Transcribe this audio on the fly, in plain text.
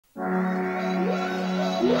Cold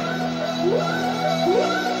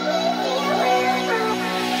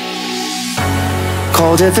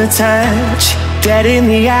at the touch, dead in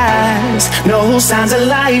the eyes, no signs of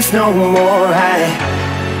life no more. I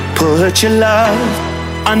put your love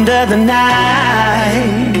under the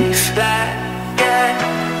knife.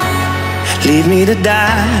 Leave me to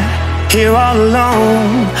die here all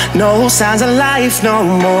alone. No signs of life no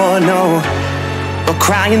more, no. A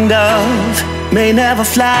crying dove may never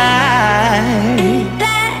fly.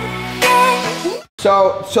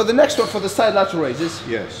 So the next one for the side lateral raises.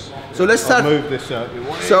 Yes. So let's start. I'll move this out your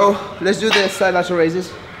way. So let's do the side lateral raises.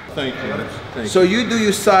 Thank you. Thank so you do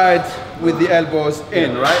your side with the elbows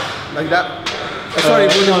in, right? Like that? Sorry,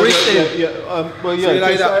 with the wrist in. Well, yeah, so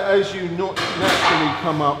like just as you not naturally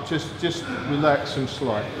come up, just relax and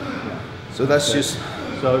slide. So that's just...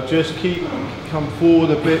 So just come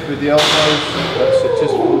forward a bit with the elbows. That's it,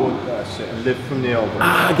 just forward, that's it, and lift from the elbow.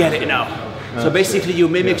 Ah, I get it now. So basically you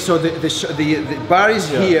mimic, so the bar is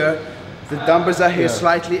here, the dumbbells are here,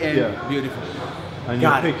 slightly in, beautiful. And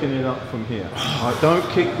you're picking it up from here. Don't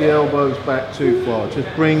kick the elbows back too far, just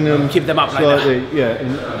bring them keep them up slightly, like that.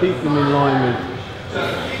 and keep them in line with,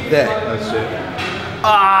 there. That's it.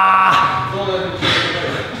 Ah!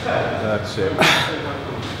 That's it.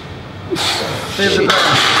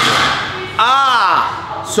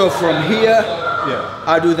 Ah! So from here,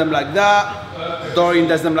 I do them like that, Dorian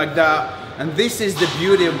does them like that, and this is the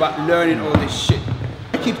beauty about learning all this shit.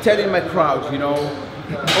 I keep telling my crowd, you know,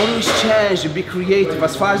 always change and be creative.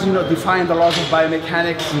 As far as you know, define the laws of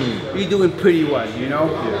biomechanics, you're doing pretty well, you know?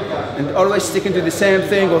 And always sticking to the same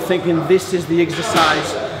thing or thinking this is the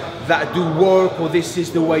exercise that do work or this is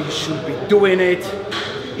the way you should be doing it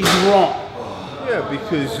is wrong. Yeah,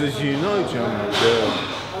 because as you know, Jamo,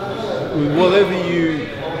 whatever you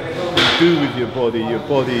do with your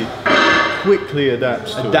body quickly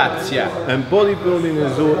adapts to it. And bodybuilding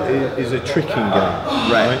is a tricking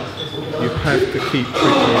game, right? You have to keep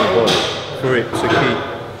tricking your body for it to keep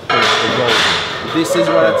evolving. This is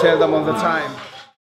what I tell them all the time.